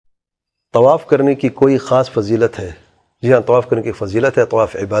तवाफ़ करने की कोई ख़ास फजीलत है? जी हाँ, तवाफ़ करने की फजीलत है।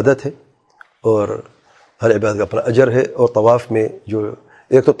 तवाफ़ इबादत है और हर इबादत का अपना अजर है। और तवाफ़ में जो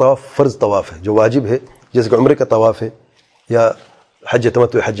एक तो तवाफ़ फ़र्ज़ तवाफ़ है जो वाजिब है, जैसे कि उम्रे का तवाफ़ है या हज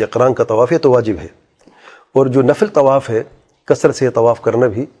तमत्तु हज क़रान का तवाफ़ है तो वाजिब है। और जो नफिल तवाफ़ है कसरत से तवाफ़ करना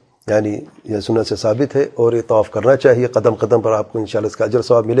भी यानी यह सुन्नत से साबित है और ये तवाफ़ करना चाहिए। कदम कदम पर आपको इंशाअल्लाह इसका अजर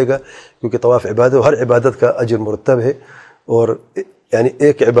सवाब मिलेगा, क्योंकि तवाफ़ इबादत, हर इबादत का अजर मुरतब है। और यानी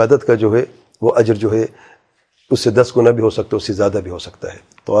एक इबादत का जो है वो अजर जो है उससे 10 गुना भी हो सकता है, उससे ज़्यादा भी हो सकता है।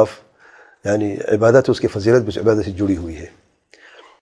 तवाफ़ यानी इबादत है, उसकी फजीलत भी इबादत से जुड़ी हुई है।